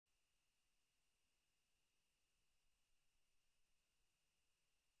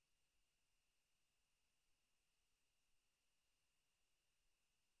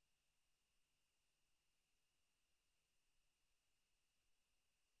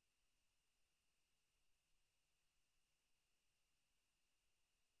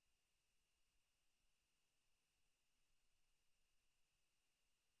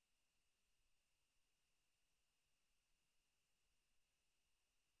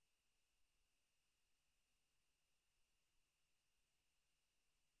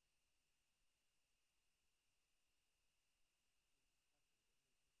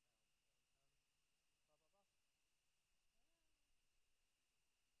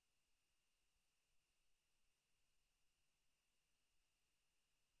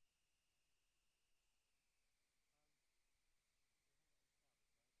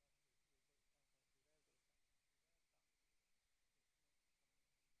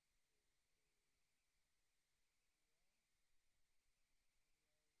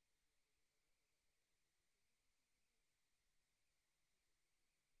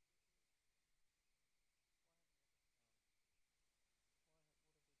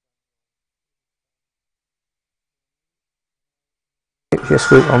Just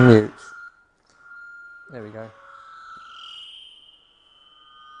put it on mute. There we go.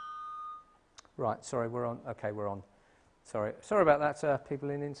 Right, sorry, we're on. Okay, we're on. Sorry about that, people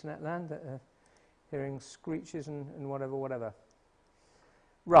in internet land that are hearing screeches and whatever.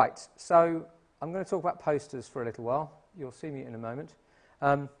 Right, so I'm going to talk about posters for a little while. You'll see me in a moment.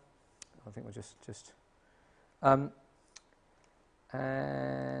 I think we'll just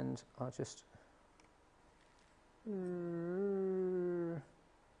and I'll just.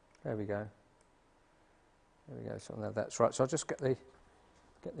 There we go. So that's right. So I'll just get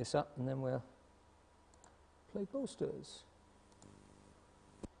this up, and then we'll play posters.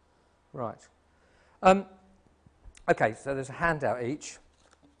 Right. Okay. So there's a handout each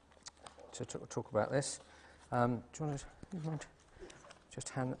to talk about this. Do you want to just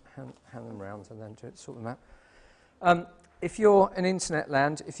hand them round and then sort them out? If you're in internet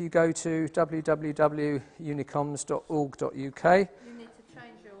land, if you go to www.unicoms.org.uk. You need to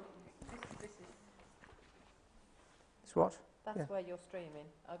change your. This is. It's what? That's where you're streaming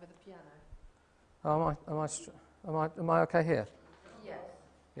over the piano. Oh, am I okay here? Yes.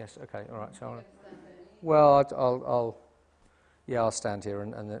 Yes. Okay. All right. So, well, I'll stand here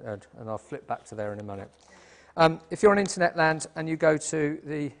and I'll flip back to there in a minute. If you're on internet land and you go to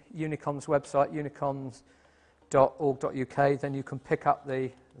the Uni-coms website, unicoms.org.uk, then you can pick up the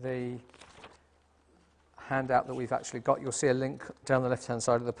handout that we've actually got. You'll see a link down the left-hand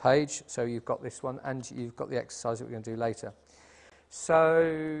side of the page. So you've got this one, and you've got the exercise that we're going to do later.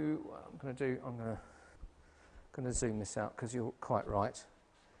 So what I'm going to do, I'm going to zoom this out because you're quite right.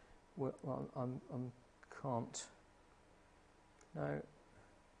 Well, can't. No,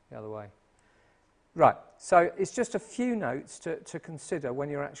 the other way. Right. So it's just a few notes to consider when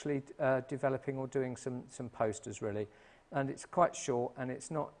you're actually developing or doing some posters, really. And it's quite short, and it's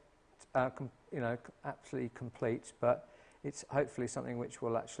not, absolutely complete, but it's hopefully something which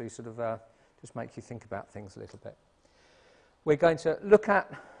will actually sort of just make you think about things a little bit. We're going to look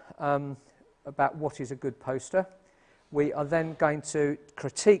at about what is a good poster. We are then going to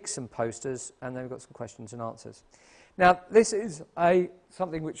critique some posters, and then we've got some questions and answers. Now, this is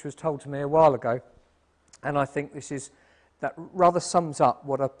something which was told to me a while ago, and I think that rather sums up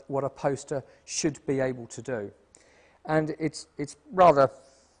what a poster should be able to do. And it's rather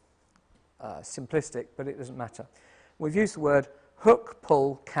simplistic, but it doesn't matter. We've used the word hook,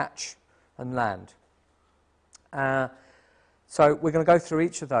 pull, catch, and land. So we're going to go through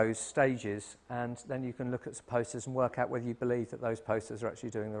each of those stages, and then you can look at some posters and work out whether you believe that those posters are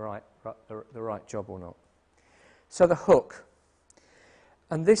actually doing the right job or not. So the hook.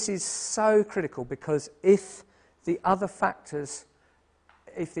 And this is so critical because if the other factors,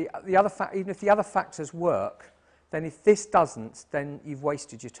 even if the other factors work, then if this doesn't, then you've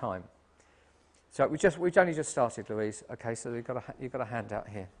wasted your time. So we've only just started, Louise. Okay, so you've got a handout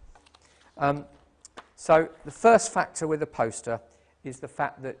here. So the first factor with a poster is the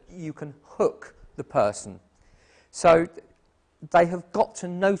fact that you can hook the person. So they have got to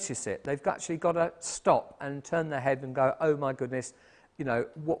notice it. They've actually got to stop and turn their head and go, oh my goodness,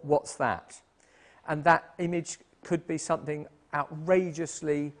 what's that? And that image could be something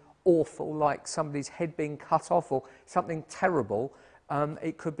outrageously awful, like somebody's head being cut off, or something terrible.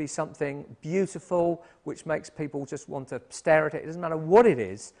 It could be something beautiful, which makes people just want to stare at it. It doesn't matter what it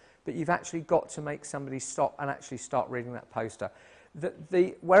is, but you've actually got to make somebody stop and actually start reading that poster.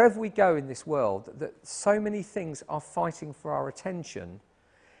 Wherever we go in this world, that so many things are fighting for our attention,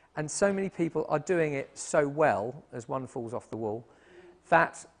 and so many people are doing it so well, as one falls off the wall,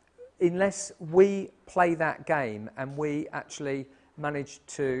 that unless we play that game and we actually manage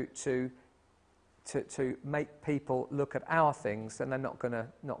to make people look at our things, then they're not going to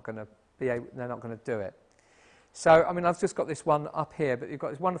do it. So, I mean, I've just got this one up here, but you've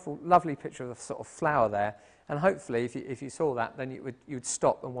got this wonderful, lovely picture of a sort of flower there, and hopefully, if you saw that, then you would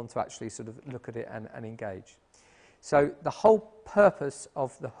stop and want to actually sort of look at it and engage. So, the whole purpose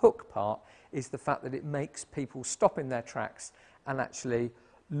of the hook part is the fact that it makes people stop in their tracks and actually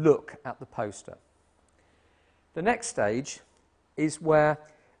look at the poster. The next stage is where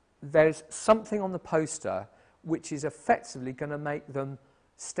there's something on the poster which is effectively going to make them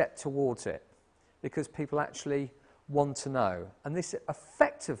step towards it, because people actually want to know. And this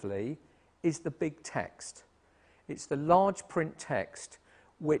effectively is the big text. It's the large print text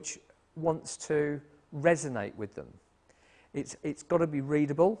which wants to resonate with them. It's got to be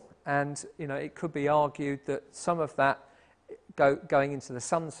readable, and it could be argued that some of that going into the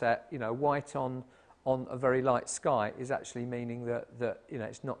sunset, white on a very light sky, is actually meaning that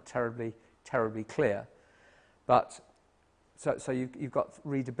it's not terribly clear. But so you've got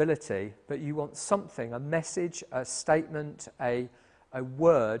readability, but you want something, a message, a statement, a a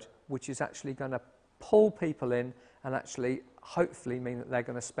word which is actually going to pull people in and actually hopefully mean that they're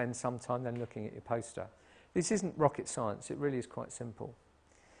going to spend some time then looking at your poster. This isn't rocket science, it really is quite simple.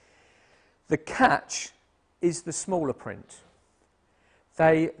 The catch is the smaller print.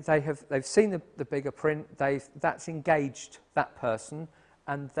 They've seen the bigger print, that's engaged that person,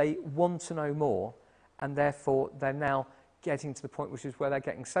 and they want to know more, and therefore they're now getting to the point which is where they're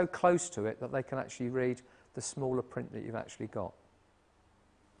getting so close to it that they can actually read the smaller print that you've actually got.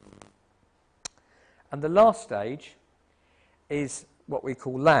 And the last stage is what we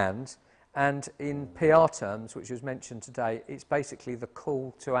call land, and in PR terms, which was mentioned today, it's basically the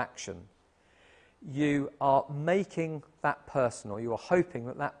call to action. You are making that person, or you are hoping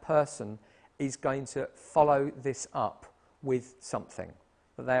that that person is going to follow this up with something,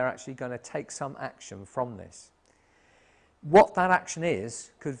 that they are actually going to take some action from this. What that action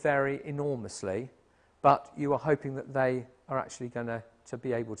is could vary enormously, but you are hoping that they are actually going to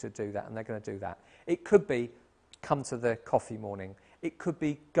be able to do that, and they're going to do that. It could be come to the coffee morning. It could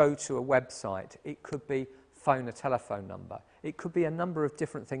be go to a website. It could be phone a telephone number. It could be a number of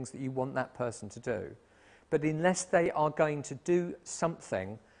different things that you want that person to do. But unless they are going to do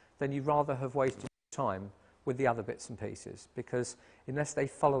something, then you'd rather have wasted time with the other bits and pieces, because unless they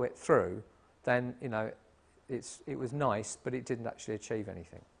follow it through, then, you know, it was nice, but it didn't actually achieve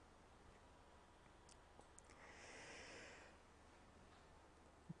anything.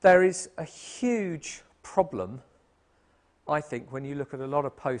 There is a huge problem, I think, when you look at a lot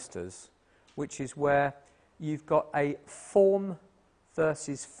of posters, which is where you've got a form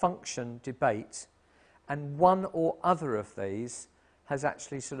versus function debate, and one or other of these has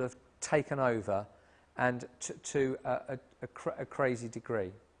actually sort of taken over, and to a crazy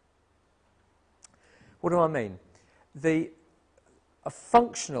degree. What do I mean? A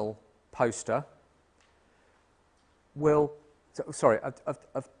functional poster will,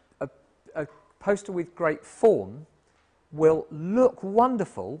 a poster with great form will look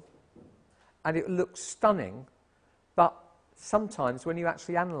wonderful and it looks stunning, but sometimes when you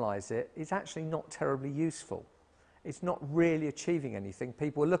actually analyse it, it's actually not terribly useful. It's not really achieving anything.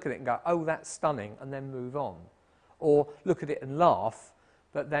 People look at it and go, oh, that's stunning, and then move on. Or look at it and laugh,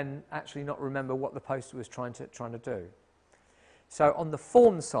 but then actually not remember what the poster was trying to do. So on the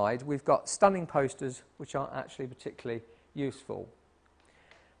form side, we've got stunning posters which aren't actually particularly useful.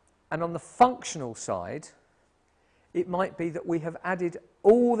 And on the functional side, it might be that we have added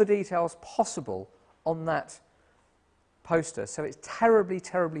all the details possible on that poster, so it's terribly,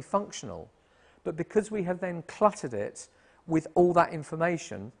 terribly functional. But because we have then cluttered it with all that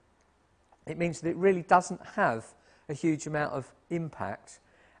information, it means that it really doesn't have a huge amount of impact,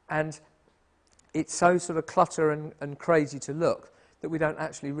 and it's so sort of clutter and crazy to look that we don't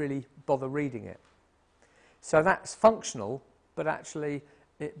actually really bother reading it. So that's functional, but actually,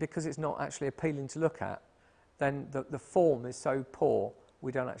 because it's not actually appealing to look at, then the form is so poor,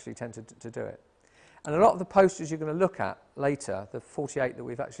 we don't actually tend to do it. And a lot of the posters you're going to look at later, the 48 that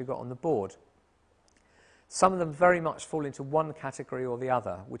we've actually got on the board, some of them very much fall into one category or the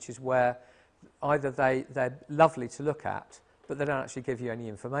other, which is where either they're lovely to look at, but they don't actually give you any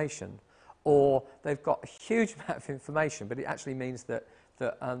information, or they've got a huge amount of information, but it actually means that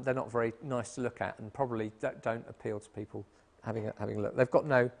they're not very nice to look at and probably don't appeal to people having a look. They've got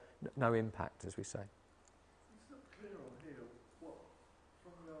no impact, as we say. It's not clear on here from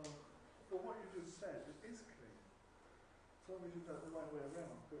what you just said. It is clear. Tell me you got the right way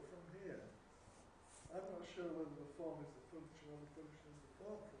around, but from here, I'm not sure whether the form is the function or the function is the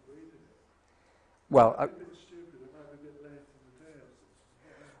form from reading it. Well, it might be a bit stupid. It might be a bit late in the day or something.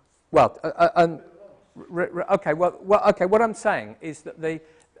 Okay. Okay. What I'm saying is that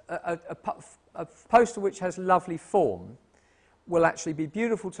a poster which has lovely form will actually be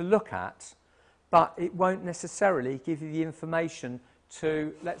beautiful to look at, but it won't necessarily give you the information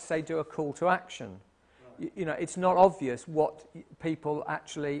to, let's say, do a call to action. Right. You know, it's not obvious what people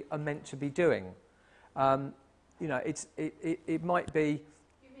actually are meant to be doing. You know, it might be.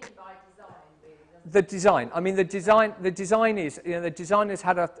 You mean by design, really? The design. I mean, the design is, you know, the designers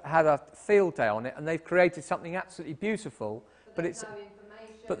had a field day on it, and they've created something absolutely beautiful. But it's. No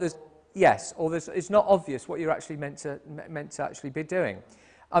information. But there's. Yes, or it's not obvious what you're actually meant to actually be doing.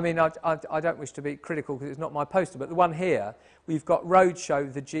 I mean, I don't wish to be critical because it's not my poster, but the one here, we've got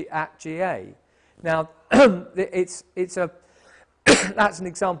Roadshow at GA. Now, it's a that's an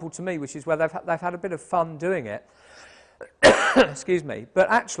example to me, which is where they've had a bit of fun doing it. Excuse me, but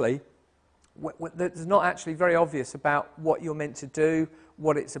actually, it's not actually very obvious about what you're meant to do,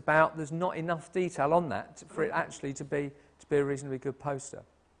 what it's about. There's not enough detail on that for it actually to be a reasonably good poster.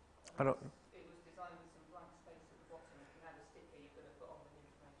 It was designed with some blank space at the bottom. If you had a sticker, you could have put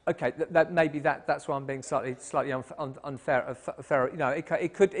Okay, that maybe that's why I'm being slightly unfair. You know,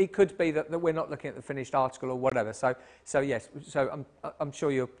 it could be that we're not looking at the finished article or whatever. So yes, so I'm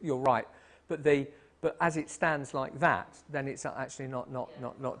sure you're right. But as it stands like that, then it's actually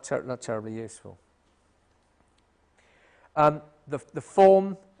not terribly useful. The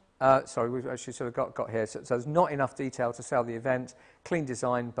form. Sorry, we've actually sort of got here. So there's not enough detail to sell the event. Clean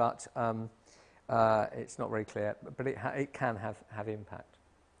design, but it's not very clear. But it can have impact.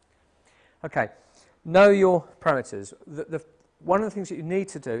 Okay, know your parameters. One of the things that you need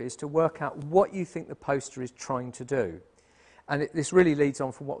to do is to work out what you think the poster is trying to do. And this really leads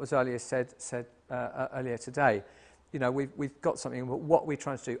on from what was earlier said earlier today. You know, we've got something, but what we're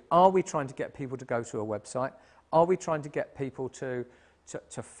trying to do. Are we trying to get people to go to a website? Are we trying to get people to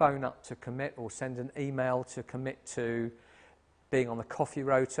phone up to commit or send an email to commit to being on the coffee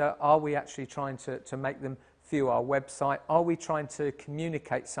rota? Are we actually trying to make them view our website? Are we trying to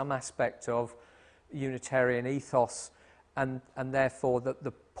communicate some aspect of Unitarian ethos and therefore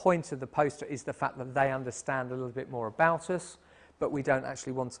the point of the poster is the fact that they understand a little bit more about us, but we don't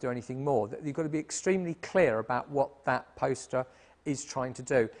actually want to do anything more? You've got to be extremely clear about what that poster is trying to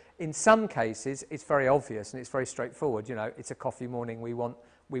do. In some cases, it's very obvious and it's very straightforward. You know, it's a coffee morning, we want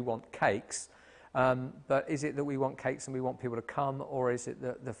cakes. But is it that we want cakes and we want people to come, or is it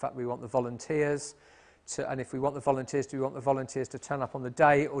the fact we want the volunteers and if we want the volunteers, do we want the volunteers to turn up on the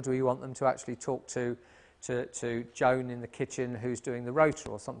day, or do we want them to actually talk to Joan in the kitchen who's doing the rota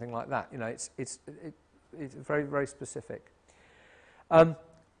or something like that? You know, it's very, very specific.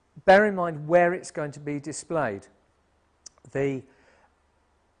 Bear in mind where it's going to be displayed. The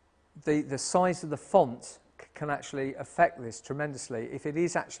size of the font can actually affect this tremendously. If it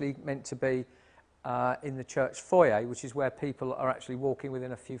is actually meant to be in the church foyer, which is where people are actually walking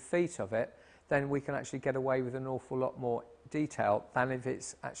within a few feet of it, then we can actually get away with an awful lot more detail than if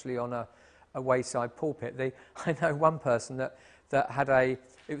it's actually on a wayside pulpit. I know one person that had it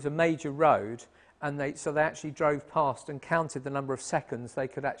was a major road, and they actually drove past and counted the number of seconds they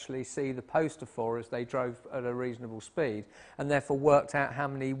could actually see the poster for as they drove at a reasonable speed, and therefore worked out how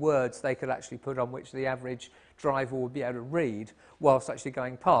many words they could actually put on which the average driver would be able to read whilst actually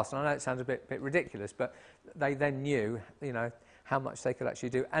going past. And I know it sounds a bit ridiculous, but they then knew, you know, how much they could actually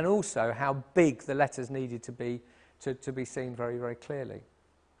do, and also how big the letters needed to be seen very, very clearly.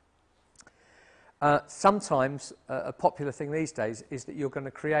 Sometimes a popular thing these days is that you're going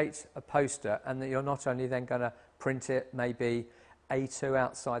to create a poster and that you're not only then going to print it maybe A2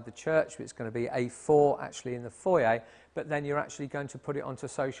 outside the church, but it's going to be A4 actually in the foyer, but then you're actually going to put it onto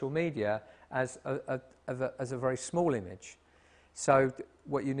social media as a very small image. So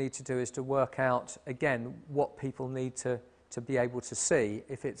what you need to do is to work out, again, what people need to be able to see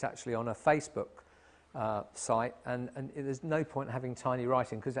if it's actually on a Facebook site, and there's no point having tiny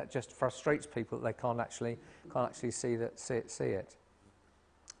writing because that just frustrates people that they can't actually see it.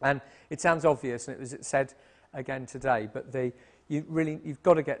 And it sounds obvious, and it was said again today, but you've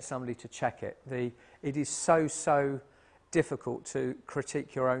got to get somebody to check it. It is so difficult to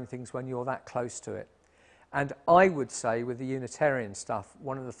critique your own things when you're that close to it. And I would say with the Unitarian stuff,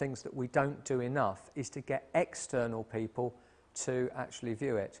 one of the things that we don't do enough is to get external people to actually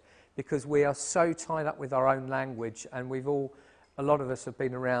view it, because we are so tied up with our own language, and a lot of us have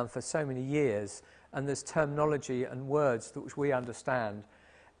been around for so many years, and there's terminology and words which we understand,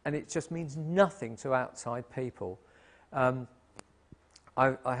 and it just means nothing to outside people. I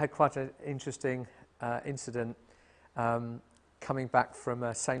had quite an interesting incident coming back from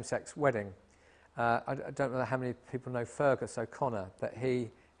a same-sex wedding. I don't know how many people know Fergus O'Connor, but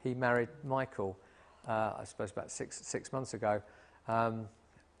he married Michael, I suppose about six months ago, and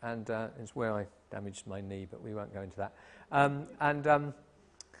it's where I damaged my knee, but we won't go into that. I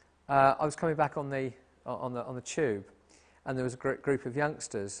was coming back on the tube, and there was a group of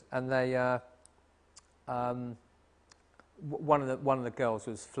youngsters, and they one of the girls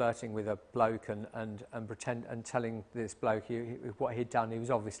was flirting with a bloke and telling this bloke what he'd done. He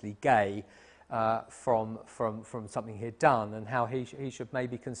was obviously gay from something he'd done, and how he should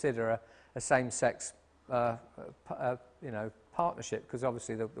maybe consider a same-sex partnership, because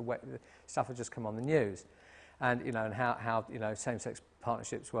obviously the stuff had just come on the news, and how same-sex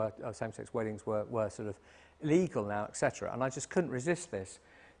partnerships same-sex weddings were sort of legal now, etc. And I just couldn't resist this,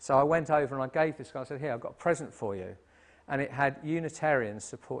 so I went over and I gave this guy. I said, "Here, I've got a present for you," and it had "Unitarians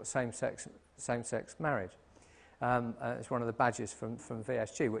support same-sex marriage." It's one of the badges from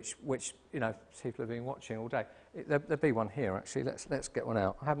VSG, which people have been watching all day. There'll be one here actually. Let's get one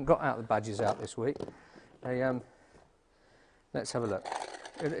out. I haven't got out the badges out this week. Let's have a look.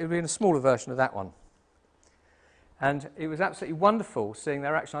 It'll be in a smaller version of that one. And it was absolutely wonderful seeing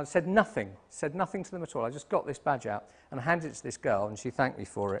their action. I said nothing to them at all. I just got this badge out and I handed it to this girl, and she thanked me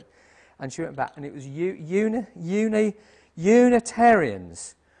for it. And she went back, and it was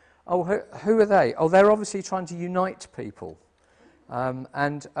Unitarians. Oh, who are they? Oh, they're obviously trying to unite people.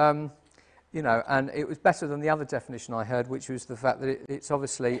 You know, and it was better than the other definition I heard, which was the fact that it's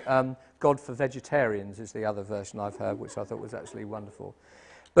obviously God for vegetarians is the other version I've heard, which I thought was actually wonderful.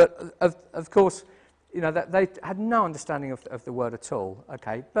 But of course, you know, they had no understanding of the word at all.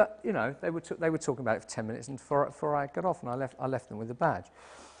 Okay, but you know, they were talking about it for 10 minutes, and before I got off, and I left them with the badge,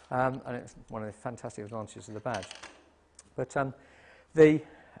 and it's one of the fantastic advantages of the badge. But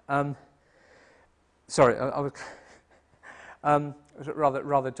sorry, I was.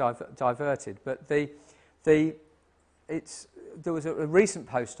 Rather diverted, but there was a recent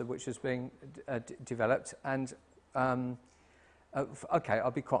poster which was being developed, and okay,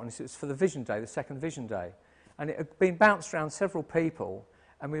 I'll be quite honest, it was for the Vision Day, the second Vision Day, and it had been bounced around several people,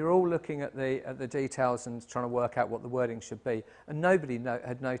 and we were all looking at the details and trying to work out what the wording should be, and nobody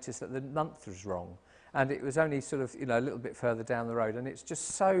had noticed that the month was wrong. And it was only sort of, you know, a little bit further down the road. And it's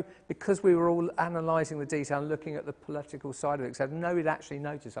just so, because we were all analysing the detail and looking at the political side of it, except nobody actually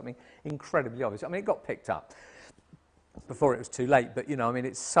noticed something incredibly obvious. I mean, it got picked up before it was too late, but, you know, I mean,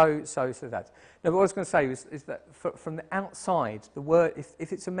 it's so that. Now, what I was going to say is that from the outside, the word,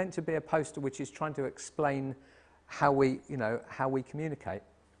 if it's meant to be a poster which is trying to explain how we communicate,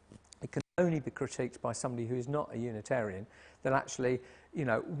 it can only be critiqued by somebody who is not a Unitarian, that actually, you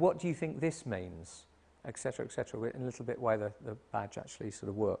know, what do you think this means? Etc., etc. In a little bit way the badge actually sort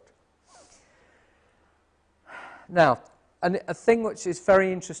of worked. Now, a thing which is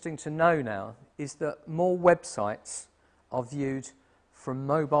very interesting to know now is that more websites are viewed from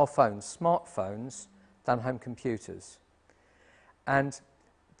mobile phones, smartphones, than home computers. And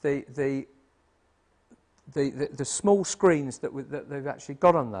the small screens that they've actually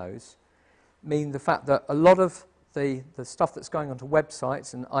got on those mean the fact that a lot of the stuff that's going onto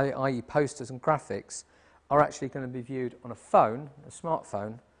websites, and i.e. posters and graphics, are actually going to be viewed on a phone, a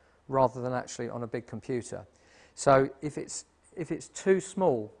smartphone, rather than actually on a big computer. So if it's too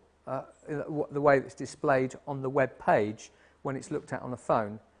small, the way it's displayed on the web page when it's looked at on a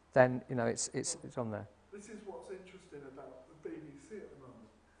phone, then you know it's on there. This is what's interesting about the BBC at the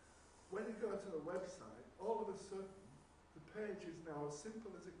moment. When you go to the website, all of a sudden the page is now as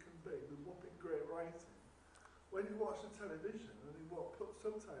simple as it can be with whopping great writing. When you watch the television and you put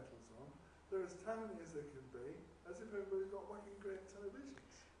subtitles on, they're as tiny as they can be, as if everybody's got whacking great televisions.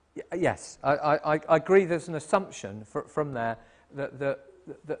 Yes, I agree. There's an assumption from there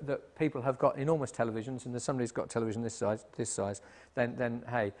that people have got enormous televisions, and if somebody's got television this size, then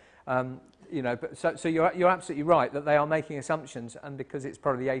hey, you know. But so you're absolutely right that they are making assumptions, and because it's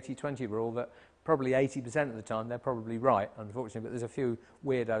probably the 80-20 rule, that probably 80% of the time they're probably right, unfortunately. But there's a few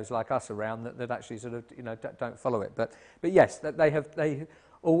weirdos like us around that actually sort of don't follow it. But yes, that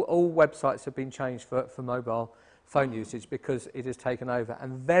all websites have been changed for mobile phone usage because it has taken over.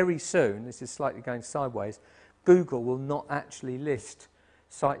 And very soon, this is slightly going sideways, Google will not actually list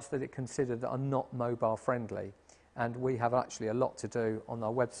sites that it considered that are not mobile friendly. And we have actually a lot to do on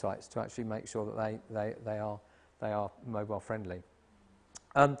our websites to actually make sure that they are mobile friendly.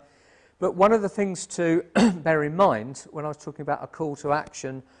 But one of the things to bear in mind when I was talking about a call to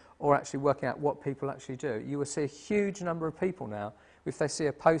action or actually working out what people actually do, you will see a huge number of people now, if they see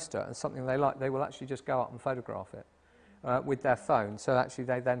a poster and something they like, they will actually just go up and photograph it with their phone. So actually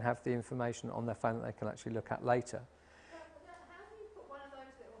they then have the information on their phone that they can actually look at later. How do you put one of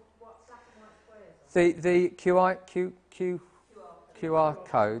those little black and white squares on? The QR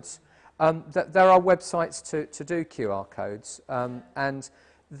codes. There are websites to do QR codes, and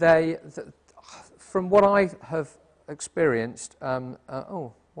from what I have experienced,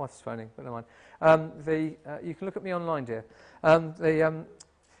 wife's phoning, but never mind. You can look at me online, dear. They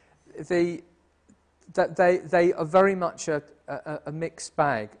are very much a mixed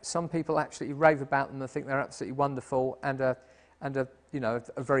bag. Some people actually rave about them and think they're absolutely wonderful and a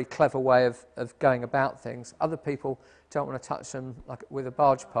very clever way of going about things. Other people don't want to touch them like with a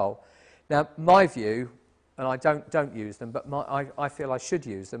barge pole. Now, my view, and I don't use them, but I feel I should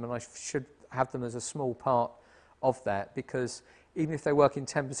use them, and I should have them as a small part of that, because even if they work in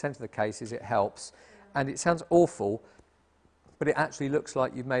 10% of the cases, it helps. And it sounds awful, but it actually looks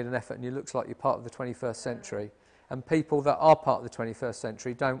like you've made an effort, and it looks like you're part of the 21st century. And people that are part of the 21st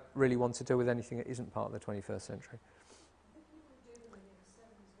century don't really want to deal with anything that isn't part of the 21st century.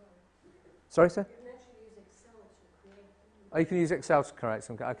 Sorry, sir? Oh, you can use Excel to create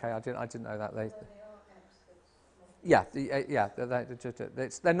some. Okay, I didn't know that.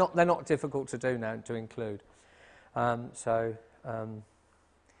 They're not difficult to do now to include. So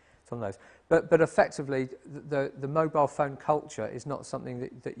it's on those. But effectively, the mobile phone culture is not something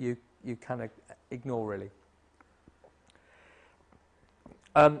that you kind of ignore, really.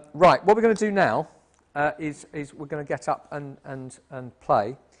 Right, what we're going to do now is we're going to get up and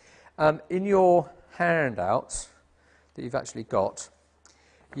play. In your handouts that you've actually got,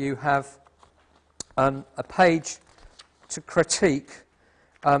 you have a page to critique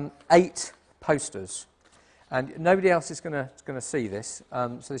 8 posters. And nobody else is going to see this,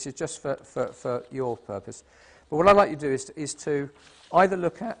 so this is just for your purpose. But what I'd like you to do is to either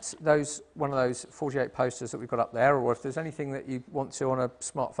look at one of those 48 posters that we've got up there, or if there's anything that you want to on a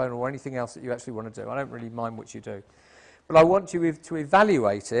smartphone or anything else that you actually want to do. I don't really mind what you do. But I want you to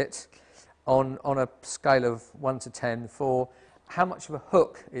evaluate it on a scale of 1 to 10 for how much of a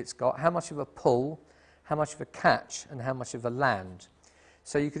hook it's got, how much of a pull, how much of a catch, and how much of a land.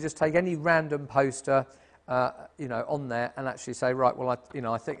 So you could just take any random poster on there and actually say, right, well,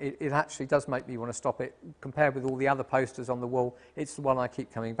 I think it actually does make me want to stop it. Compared with all the other posters on the wall, it's the one I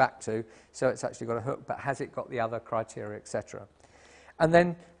keep coming back to, so it's actually got a hook, but has it got the other criteria, etc. And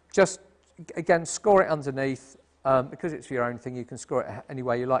then just, again, score it underneath. Because it's for your own thing, you can score it any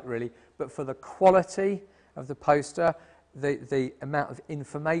way you like, really. But for the quality of the poster, the amount of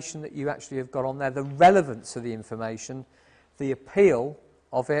information that you actually have got on there, the relevance of the information, the appeal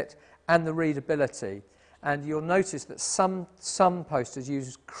of it, and the readability. And you'll notice that some posters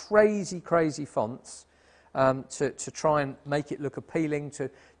use crazy fonts to try and make it look appealing, to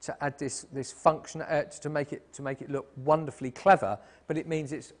add this function, to make it look wonderfully clever, but it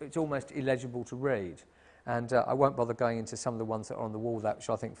means it's almost illegible to read. And I won't bother going into some of the ones that are on the wall, which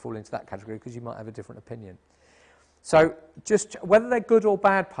I think fall into that category, because you might have a different opinion. So just whether they're good or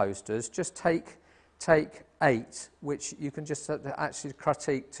bad posters, just take 8, which you can just actually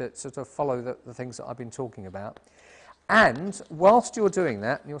critique to sort of follow the things that I've been talking about. And whilst you're doing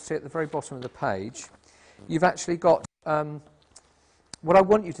that, and you'll see at the very bottom of the page, you've actually got, what I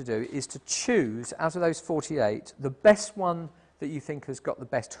want you to do is to choose, out of those 48, the best one that you think has got the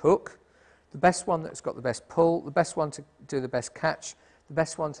best hook, the best one that's got the best pull, the best one to do the best catch, the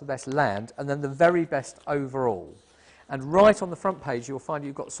best one to the best land, and then the very best overall. And right on the front page, you'll find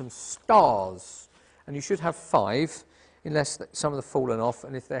you've got some stars. And you should have 5, unless some of them have fallen off.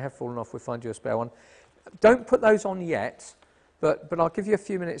 And if they have fallen off, we'll find you a spare one. Don't put those on yet, but I'll give you a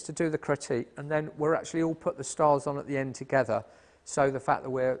few minutes to do the critique, and then we'll actually all put the stars on at the end together. So the fact that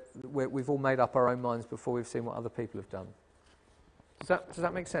we've all made up our own minds before we've seen what other people have done. Does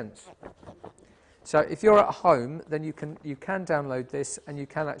that make sense? So if you're at home, then you can download this, and you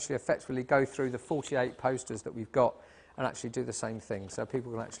can actually effectively go through the 48 posters that we've got and actually do the same thing. So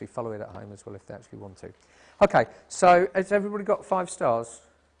people can actually follow it at home as well if they actually want to. Okay, so has everybody got 5 stars?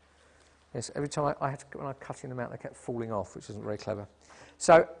 Yes, every time I had to, when I was cutting them out, they kept falling off, which isn't very clever.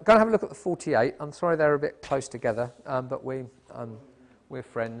 So go and have a look at the 48. I'm sorry they're a bit close together, but we're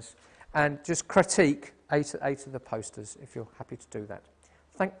friends. And just critique 8 of the posters, if you're happy to do that.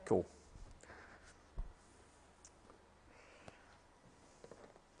 Thank you.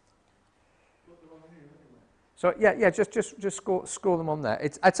 So yeah, just score them on there.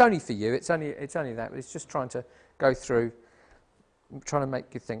 It's only for you. It's only that. It's just trying to go through, trying to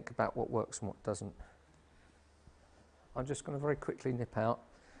make you think about what works and what doesn't. I'm just going to very quickly nip out.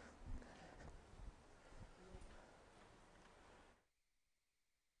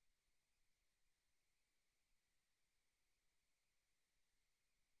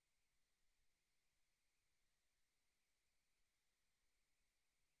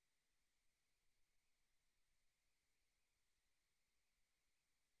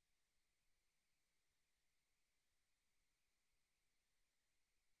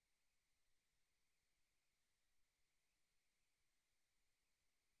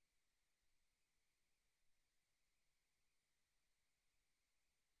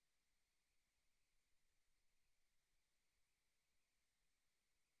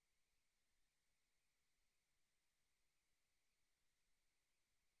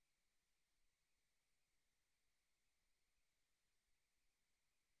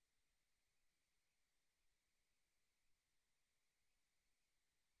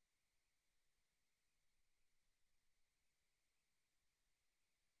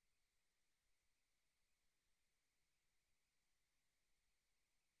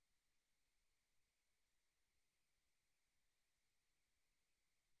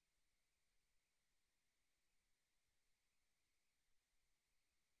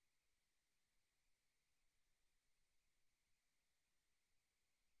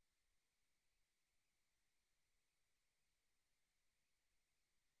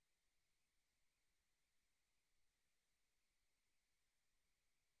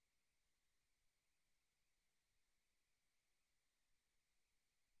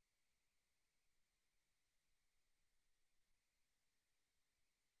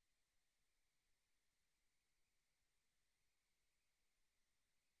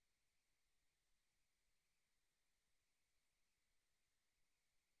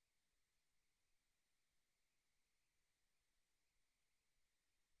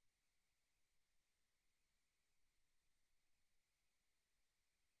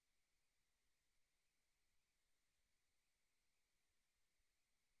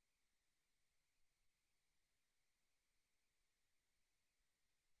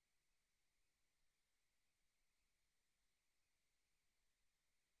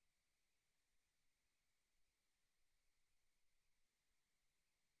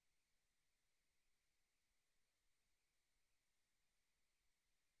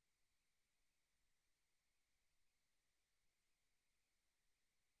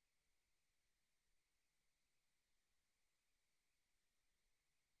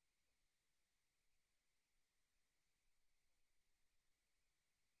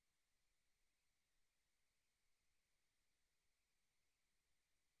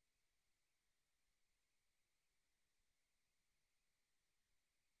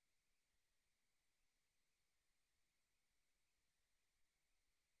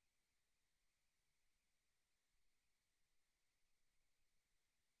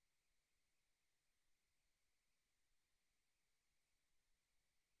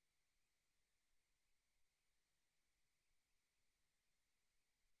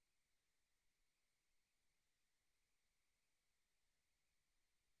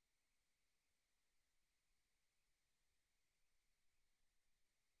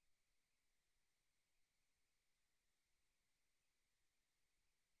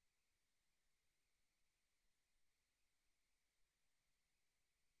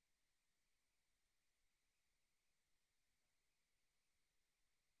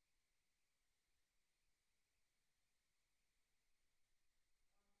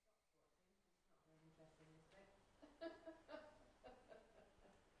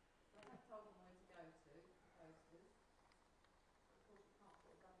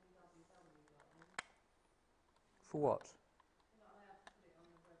 For what? You're not allowed to put it on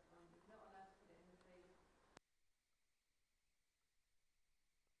the web. You're not allowed to put it in the feed.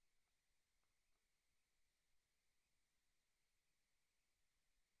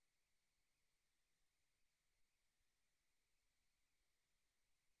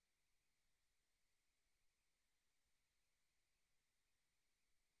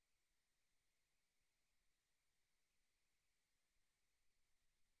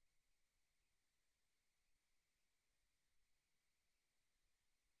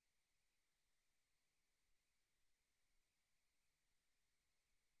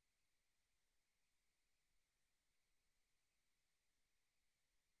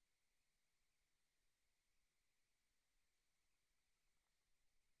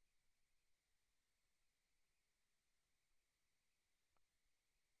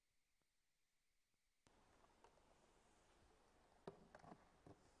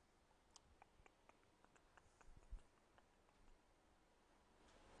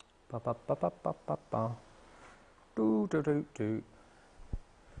 Ba ba ba ba ba ba ba. Do do do do.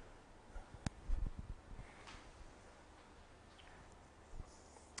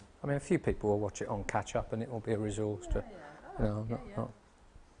 I mean, a few people will watch it on catch up, and it will be a resource to. Oh, You know, not.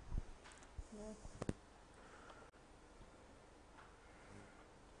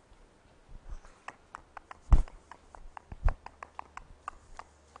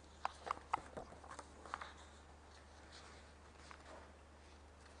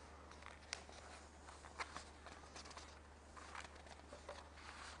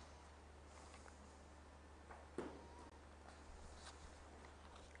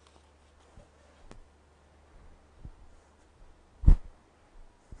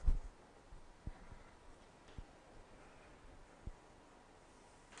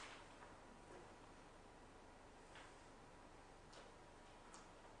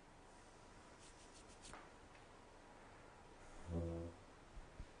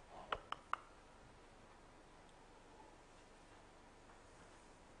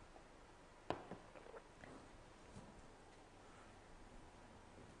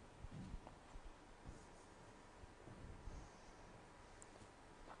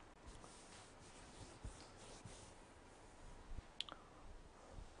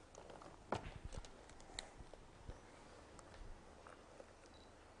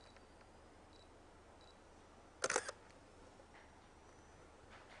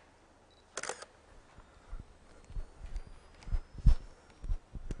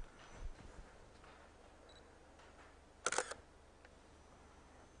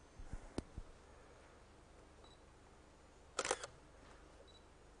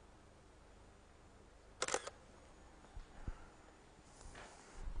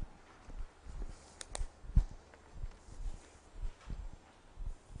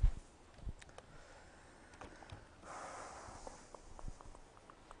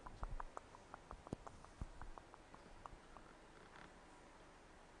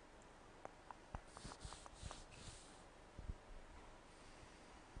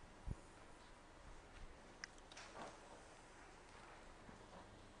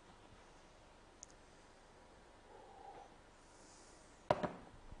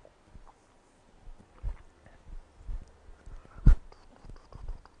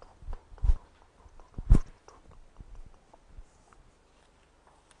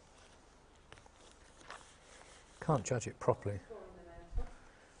 Can't judge it properly.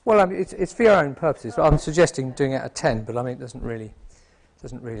 Well, I mean, it's for your own purposes. I'm suggesting doing it at 10, but I mean, it doesn't really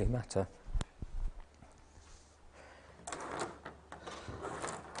matter.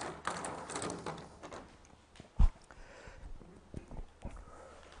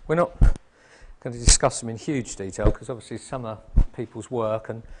 We're not going to discuss them in huge detail because obviously some are people's work,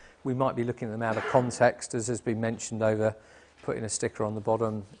 and we might be looking at them out of context, as has been mentioned over putting a sticker on the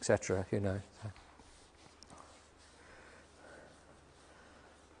bottom, etc. You know.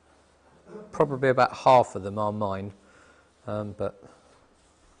 Probably about half of them are mine, but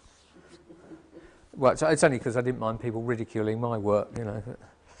well, it's only because I didn't mind people ridiculing my work, you know.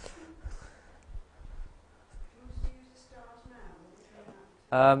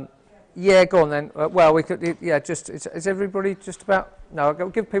 But. Yeah, go on then. Well, we could. Yeah, just is everybody just about? No, I'll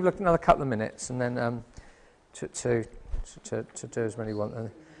give people another couple of minutes, and then to do as many you want. And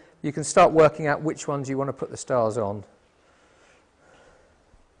you can start working out which ones you want to put the stars on.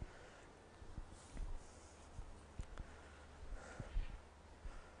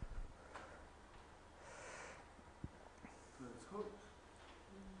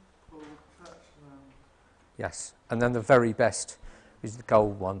 Yes, and then the very best is the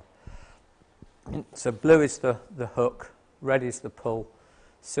gold one. So blue is the hook, red is the pull,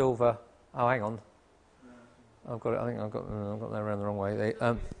 silver, oh hang on, I've got it. I think I've got that around the wrong way.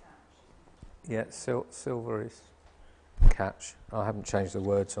 Yeah, silver is catch. I haven't changed the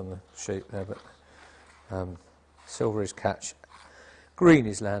words on the sheet there, but silver is catch, green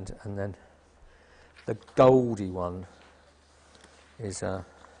is land, and then the goldy one is the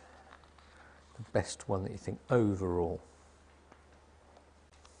best one that you think overall.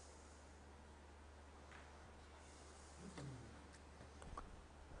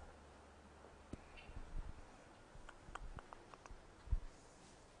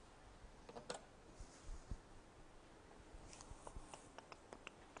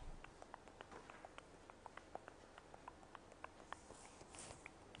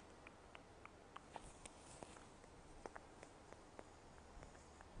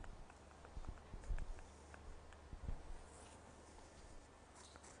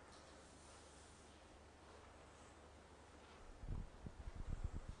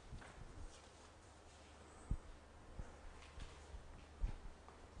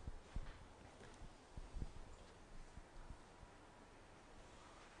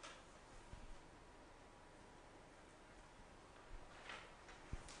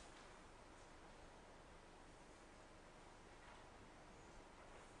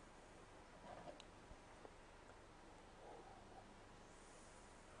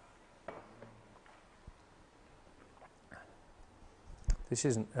 This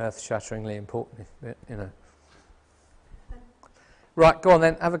isn't earth-shatteringly important, but, you know. Right, go on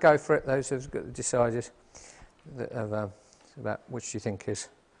then, have a go for it, those who've decided about which you think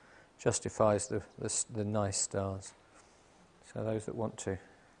justifies the nice stars. So those that want to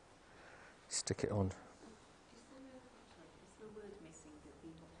stick it on. Is the word missing that the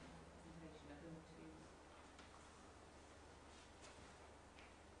presentation are going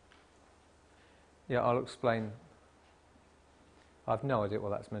to... Yeah, I'll explain. I've no idea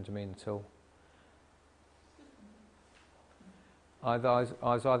what that's meant to mean at all. I was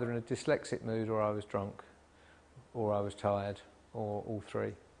either in a dyslexic mood, or I was drunk, or I was tired, or all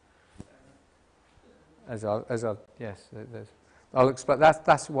three. Yes, I'll explain.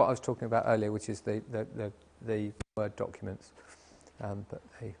 That's what I was talking about earlier, which is the Word documents. But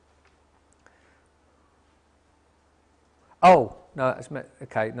they. Oh no, it's meant.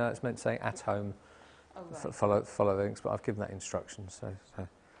 Okay, no, it's meant saying at home. Oh, right. Follow the links, but I've given that instruction. So.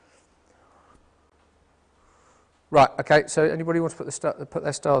 Right. Okay. So anybody wants to put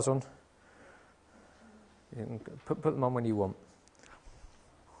their stars on? You can put them on when you want.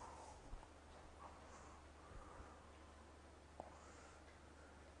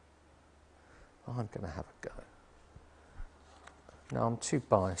 I'm going to have a go. No, I'm too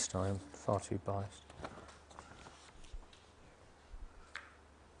biased. I am far too biased.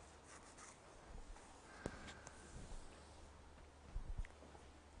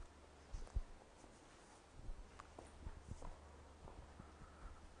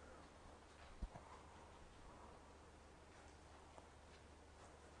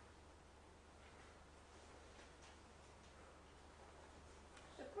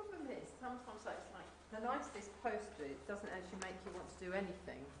 The problem is, sometimes it's like, the nice this poster, it doesn't actually make you want to do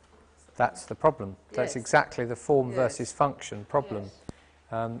anything. That's the problem. That's Yes. exactly the form Yes. versus function problem.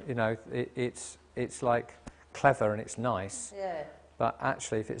 Yes. You know, it's like clever and it's nice, Yeah. but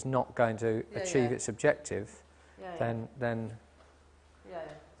actually, if it's not going to achieve its objective, Yeah. then Yeah.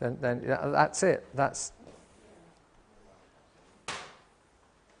 that's it. That's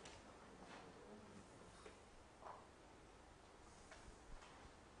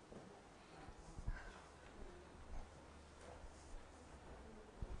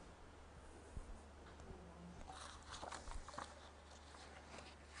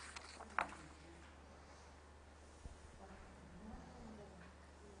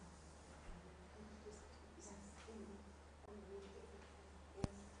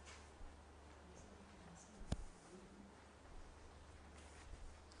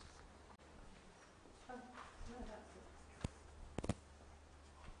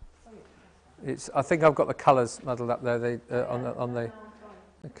I think I've got the colours muddled up there. On the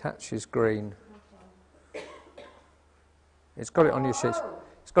catch is green. It's got it on your sheets.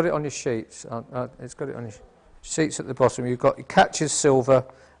 It's got it on your sheets. It's got it on your sheets at the bottom. You've got your catch is silver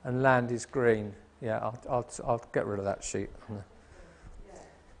and land is green. Yeah, I'll get rid of that sheet.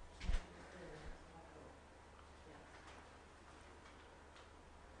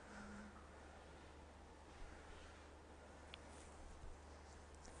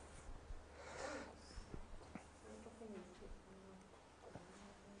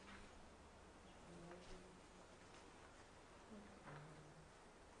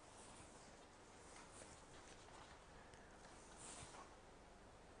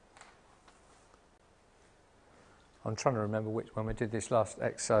 I'm trying to remember which, when we did this last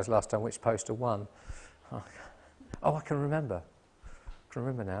exercise last time, which poster won. Oh, I can remember. I can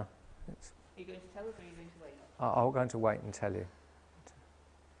remember now. Are you going to tell us or are you going to wait? I'm going to wait and tell you.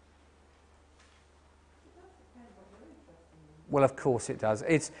 Well, of course it does.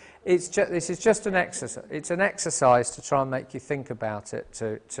 This is just an exercise. It's an exercise to try and make you think about it,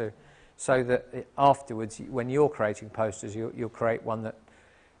 so that afterwards, when you're creating posters, you'll create one that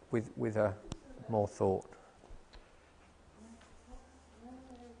with a more thought.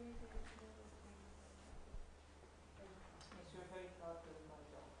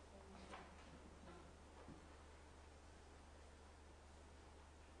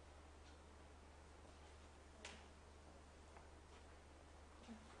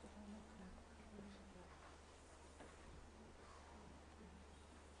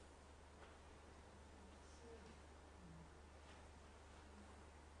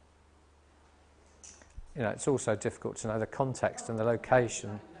 You know, it's also difficult to know the context and the location.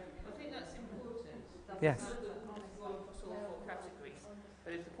 I think that's important. Yes. Across all four categories.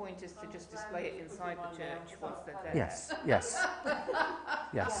 But if the point is to just display it inside the church once they're there. Yes. Yes.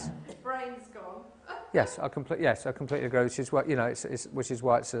 Yes. Brain's gone. Yes. I completely agree. Which is what, you know. Which is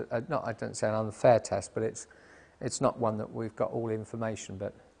why it's not. I don't say an unfair test, but it's not one that we've got all the information.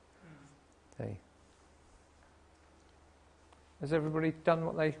 But has everybody done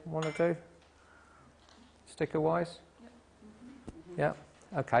what they want to do? Sticker wise? Yep.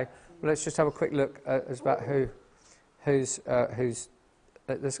 Yeah. Okay. Well, let's just have a quick look as about who's this.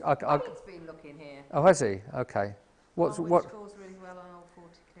 Mike's been looking here. Oh, has he? Okay. What? Scores really well on all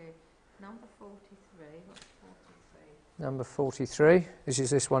 40K. Number 43. What's 43? Number 43. This is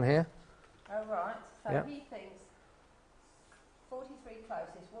this one here. Oh right. So Yep. he thinks 43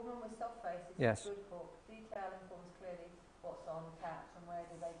 closest. Woman with soft face is Yes. a good book. Detail informs clearly what's on catch and where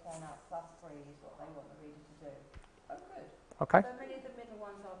do they turn up. +3 is what they want the reader to do. Oh, good. Okay. So many of the middle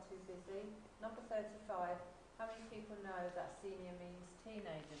ones are too busy. Number 35. How many people know that senior means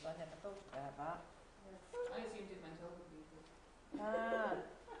teenagers? I never thought about that. I assumed it meant older people. Ah.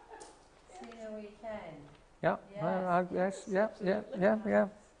 Senior weekend. Yeah. Yes. Yes. Yeah.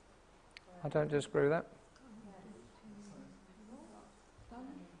 I don't disagree with that.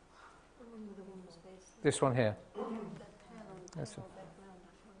 This one here. This one.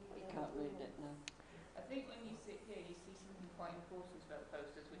 You can't read it now. I think when you sit here, you see something quite important about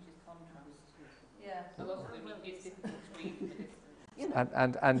posters, which is contrast. Yeah. A lot of them, it's difficult to read from a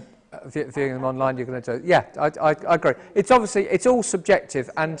distance. And viewing them online, you're going to do. Yeah, I agree. It's obviously it's all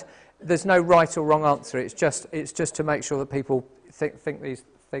subjective, and there's no right or wrong answer. It's just to make sure that people think these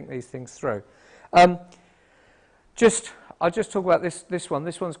things through. I'll just talk about this one.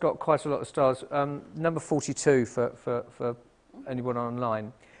 This one's got quite a lot of stars. Number 42 for anyone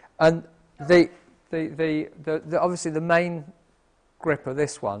online, and the obviously the main grip of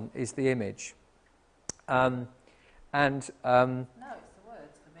this one is the image, No, it's the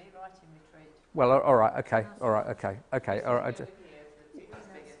words for me. Writing retreat. well, all right, okay, all right.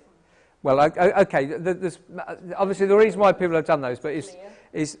 Well, okay. There's obviously the reason why people have done those, but is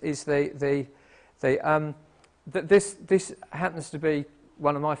this happens to be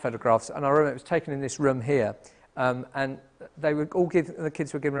one of my photographs, and I remember it was taken in this room here, and they would all the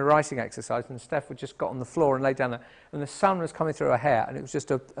kids were given a writing exercise, and Steph would just got on the floor and lay down there, and the sun was coming through her hair, and it was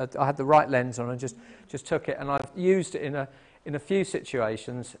just I had the right lens on and just took it, and I've used it in a few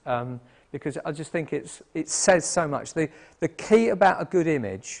situations because I just think it says so much. The key about a good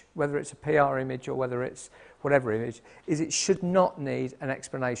image, whether it's a PR image or whether it's whatever image, is it should not need an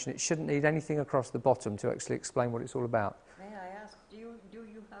explanation. It shouldn't need anything across the bottom to actually explain what it's all about. May I ask, do you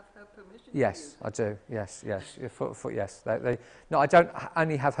have her permission? Yes, I do. Yes. Yes. No, I don't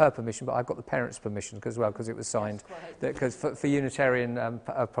only have her permission, but I've got the parents' permission as well because it was signed. Because for Unitarian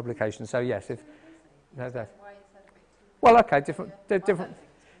publication. So yes, if no, that. Well, okay, different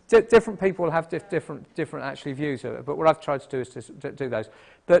people will have different actually views of it. But what I've tried to do is to do those.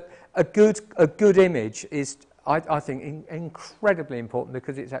 But a good image is, I think, incredibly important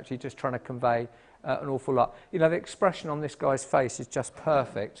because it's actually just trying to convey an awful lot. You know, the expression on this guy's face is just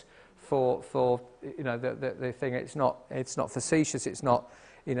perfect for you know the thing. It's not facetious. It's not,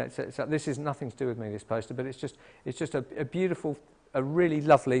 you know. This is nothing to do with me, this poster, but it's just a beautiful, a really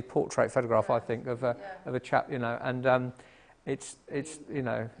lovely portrait photograph, I think, of a chap, you know, and it's you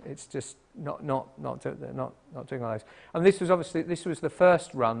know, it's just not doing all those. And this was the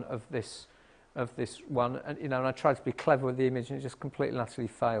first run of this one, and you know, and I tried to be clever with the image, and it just completely and utterly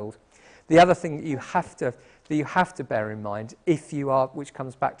failed. The other thing that you have to bear in mind, if you are, which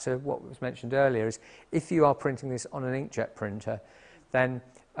comes back to what was mentioned earlier, is if you are printing this on an inkjet printer, then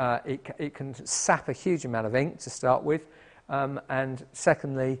it can sap a huge amount of ink to start with, and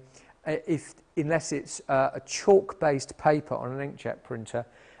secondly, unless it's a chalk-based paper on an inkjet printer,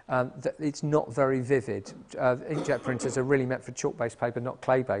 it's not very vivid. Inkjet printers are really meant for chalk-based paper, not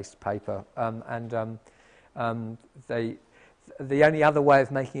clay-based paper, the only other way of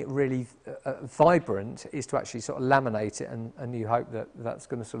making it really vibrant is to actually sort of laminate it, and you hope that that's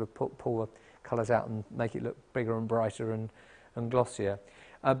going to sort of pull the colours out and make it look bigger and brighter and glossier.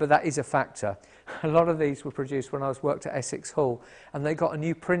 But that is a factor. A lot of these were produced when I worked at Essex Hall, and they got a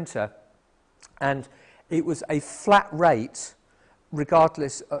new printer, and it was a flat rate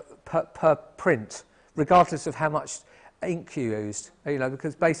regardless per print, regardless of how much ink you used,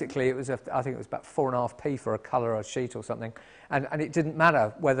 because basically it was I think it was about 4.5p for a colour or a sheet or something, and it didn't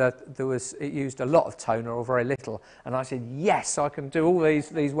matter whether it used a lot of toner or very little. And I said, yes, I can do all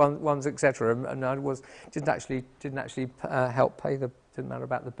these ones, etc. And I didn't actually help pay didn't matter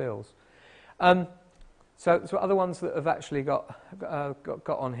about the bills. So other ones that have actually got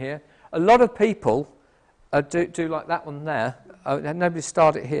on here. A lot of people do like that one there. Nobody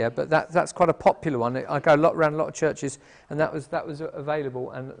started here, but that's quite a popular one. I go around a lot of churches, and that was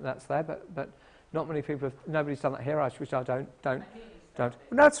available, and that's there. But not many people nobody's done that here, which I don't.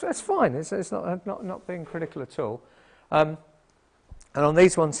 No, it's fine. It's not being critical at all. And on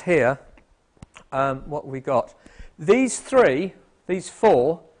these ones here, what we got? These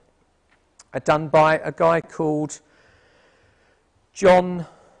four are done by a guy called John.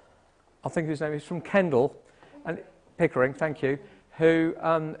 I think his name is from Kendal and Pickering. Thank you. Who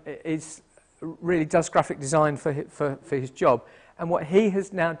really does graphic design for his job. And what he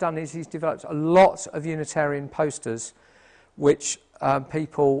has now done is he's developed a lot of Unitarian posters, which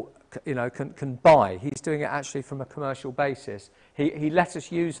people can buy. He's doing it actually from a commercial basis. He let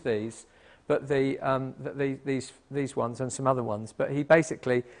us use these, but these ones and some other ones. But he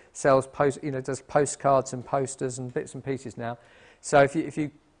basically sells does postcards and posters and bits and pieces now. So if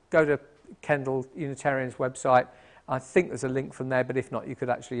you go to Kendal Unitarian's website, I think there's a link from there, but if not, you could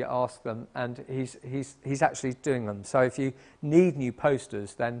actually ask them, and he's actually doing them. So if you need new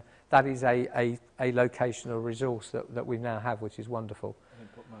posters, then that is a location or resource that we now have, which is wonderful. I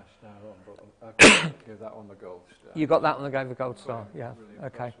didn't put my star on, but I can give that on the gold star. You got that on the gold star, yeah. Really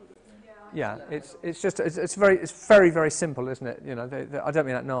okay. Yeah, it's very very simple, isn't it? I don't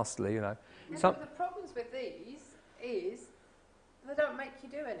mean that nastily, Yeah, but the problems with these is they don't make you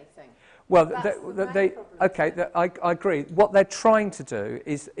do anything. Well, I agree. What they're trying to do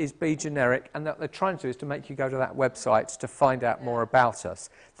is be generic, and what they're trying to do is to make you go to that website to find out more about us.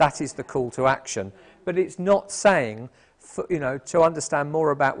 That is the call to action. But it's not saying, to understand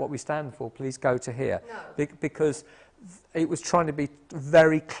more about what we stand for, please go to here. No. Because it was trying to be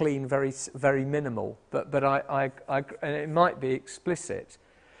very clean, very very minimal. But I and it might be explicit,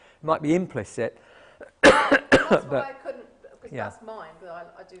 it might be implicit. That's why I couldn't. Because that's mine, but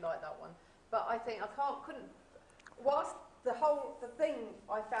I do like that one. But I think couldn't. Whilst the thing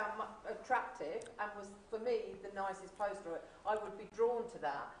I found attractive and was for me the nicest poster, I would be drawn to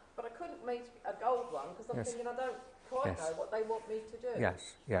that. But I couldn't make a gold one because I'm thinking I don't quite know what they want me to do.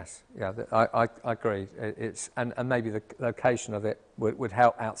 Yes, yeah. I agree. And maybe the location of it would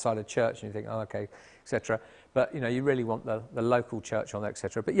help outside a church, and you think, oh, okay, etc. But you really want the local church on,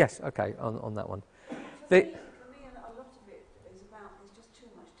 etc. But yes, okay, on that one.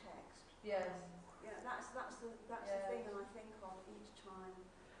 Yes. Yeah, that's the thing, and I think of each time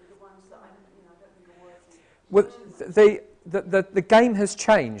with the ones that I don't think are working. Well, the game has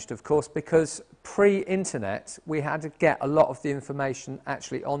changed, of course, because pre-internet we had to get a lot of the information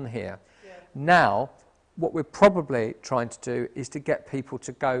actually on here. Yeah. Now, what we're probably trying to do is to get people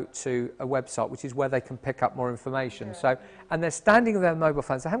to go to a website, which is where they can pick up more information. Yeah. So, and they're standing with their mobile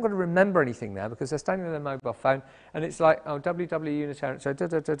phones. They haven't got to remember anything now because they're standing with their mobile phone, and it's like, oh, www.unitarian. So,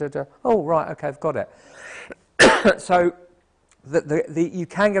 oh, right, okay, I've got it. So, you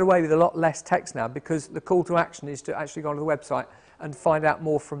can get away with a lot less text now because the call to action is to actually go onto the website and find out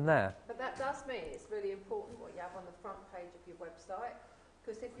more from there. But that does mean it's really important what you have on the front page of your website.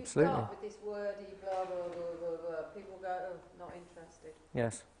 Because if you Absolutely. start with this wordy blah, blah, blah, blah, blah, people go, oh, not interested.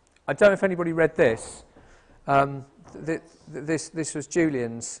 Yes. I don't know if anybody read this. This was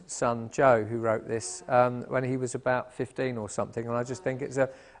Julian's son, Joe, who wrote this when he was about 15 or something. And I just think it's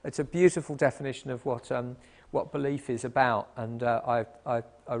a beautiful definition of what belief is about. And I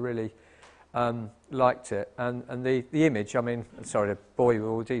really liked it. And the image, I mean, sorry to bore you with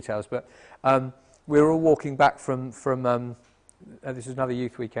all the details, but we were all walking back from this was another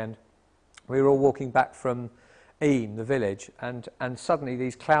youth weekend. We were all walking back from Eyam, the village, and suddenly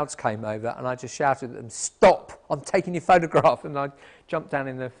these clouds came over, and I just shouted at them, "Stop! I'm taking your photograph!" And I jumped down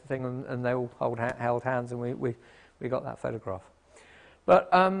in the thing, and they all held hands, and we got that photograph. But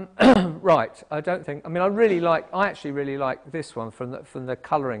right, I don't think. I mean, I actually really like this one from the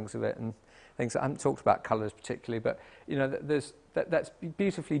colourings of it and things. I haven't talked about colours particularly, but you know, that's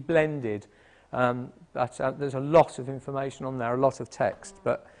beautifully blended. But there's a lot of information on there, a lot of text.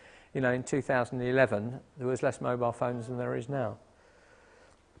 But you know, in 2011, there was less mobile phones than there is now.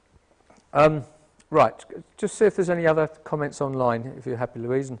 Right, just see if there's any other comments online, if you're happy,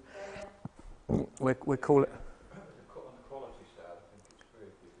 Louise, and we call it. On the quality side, I think it's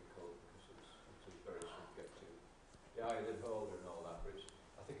very difficult because it's very subjective. The eye of the beholder and all that, but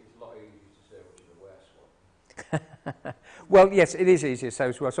I think it's a lot easier to say which is the worst one. Well, yes, it is easier to say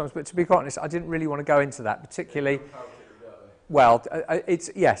which is the worst, but to be quite honest, I didn't really want to go into that, particularly. Well, it's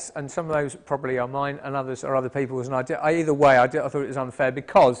yes, and some of those probably are mine, and others are other people's. And either way, I thought it was unfair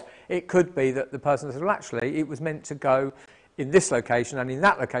because it could be that the person says, "Well, actually, it was meant to go in this location, and in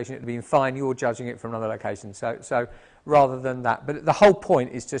that location, it would have been fine. You're judging it from another location." So rather than that, but the whole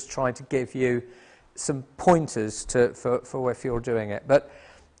point is just trying to give you some pointers for if you're doing it. But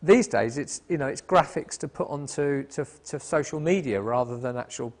these days, it's graphics to put onto to social media rather than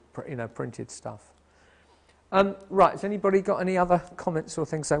actual printed stuff. Right, has anybody got any other comments or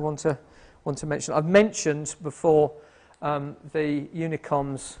things they want to mention? I've mentioned before the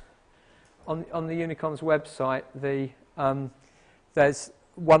Uni-coms, on the Uni-coms website, there's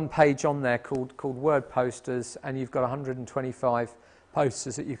one page on there called Word Posters, and you've got 125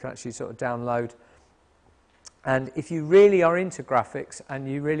 posters that you can actually sort of download. And if you really are into graphics and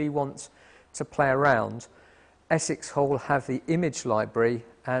you really want to play around, Essex Hall have the image library,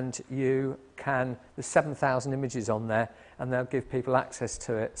 and there's 7,000 images on there, and they'll give people access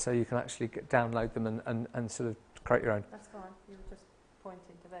to it, so you can actually download them and sort of create your own. That's fine. You were just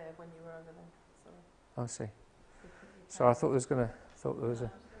pointing to there when you were over there. I see. So I thought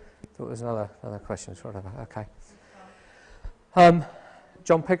there was another question. Whatever. Okay.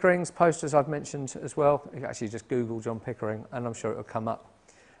 John Pickering's posters I've mentioned as well. You can actually just Google John Pickering, and I'm sure it'll come up,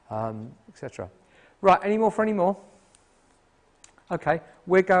 etc. Right. Any more for any more? Okay,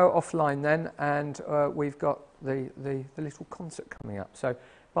 we'll go offline then, and we've got the little concert coming up. So,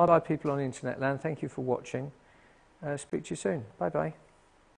 bye-bye people on Internet land. Thank you for watching. Speak to you soon. Bye-bye.